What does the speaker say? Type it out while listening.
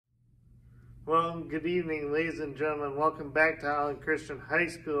Well, good evening, ladies and gentlemen. Welcome back to Holland Christian High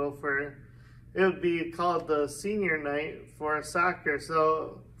School it would be called the senior night for soccer.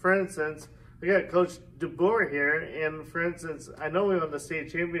 So, for instance, we got Coach DeBoer here, and for instance, I know we won the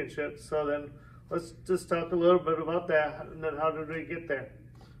state championship, so then let's just talk a little bit about that, and then how did we get there?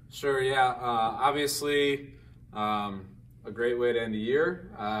 Sure, yeah. Obviously, a great way to end the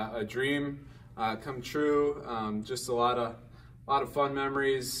year. A dream come true. Just a lot of fun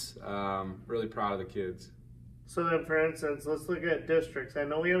memories. Really proud of the kids. So then, for instance, let's look at districts. I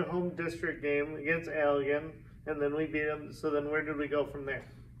know we had a home district game against Allegan, and then we beat them. So then where did we go from there?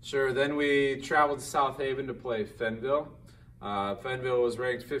 Sure, then we traveled to South Haven to play Fenville. Fenville was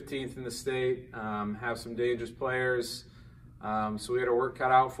ranked 15th in the state, have some dangerous players. So we had our work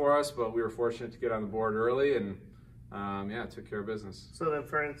cut out for us, but we were fortunate to get on the board early and yeah, took care of business. So then,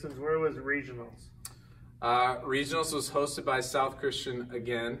 for instance, where was regionals? Regionals was hosted by South Christian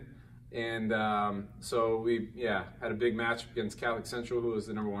again, and so we had a big match against Catholic Central, who was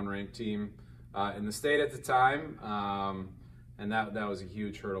the #1 ranked team in the state at the time, and that was a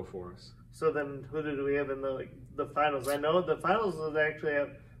huge hurdle for us. So then, who did we have in the finals? I know the finals was actually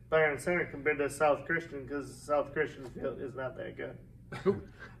at Byron Center compared to South Christian, because South Christian field is not that good.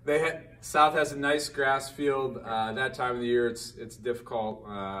 South has a nice grass field. That time of the year, it's difficult.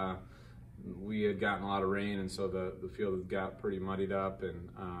 We had gotten a lot of rain, and so the field had got pretty muddied up, and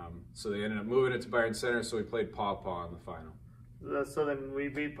so they ended up moving it to Byron Center, so we played Paw Paw in the final. So then we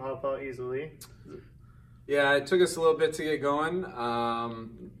beat Paw Paw easily. Yeah, it took us a little bit to get going.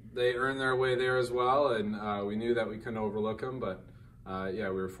 They earned their way there as well, and we knew that we couldn't overlook them, but yeah,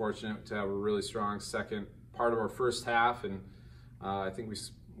 we were fortunate to have a really strong second part of our first half, and I think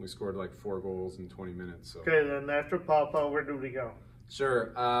we scored like 4 goals in 20 minutes. So. Okay, then after Paw Paw, where did we go?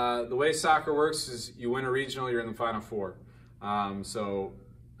 Sure. The way soccer works is you win a regional, you're in the Final Four. So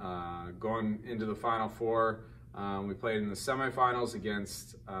going into the Final Four, we played in the semifinals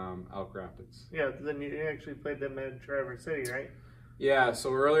against Elk Rapids. Yeah, then you actually played them at Traverse City, right? Yeah,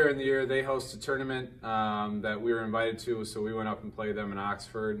 so earlier in the year, they hosted a tournament that we were invited to, so we went up and played them in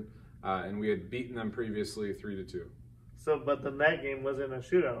Oxford, and we had beaten them previously 3-2. So, but then that game wasn't a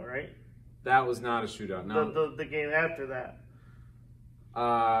shootout, right? That was not a shootout, no. The game after that.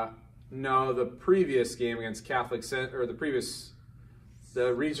 No, the previous game against Catholic Central, or the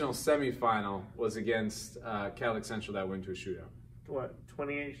regional semifinal was against Catholic Central that went to a shootout. What,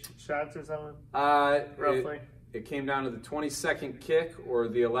 28 shots or something? Roughly. It came down to the 22nd kick or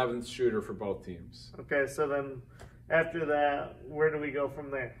the 11th shooter for both teams. Okay, so then after that, where do we go from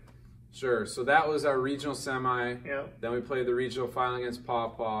there? Sure, so that was our regional semi. Yep. Then we played the regional final against Paw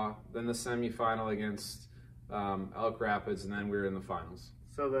Paw, then the semifinal against Elk Rapids, and then we were in the finals.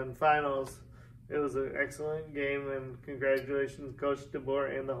 So then finals, it was an excellent game, and congratulations, Coach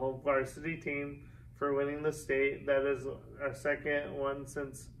DeBoer and the whole varsity team for winning the state. That is our second one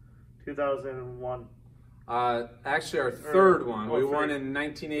since 2001. Actually, our third one. We won in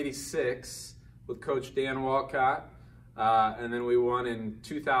 1986 with Coach Dan Walcott, and then we won in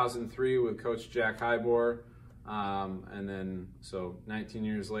 2003 with Coach Jack Highbor, and then so 19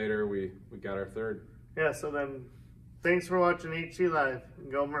 years later, we got our third. Yeah, so then thanks for watching HC Live.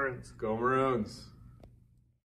 Go Maroons. Go Maroons.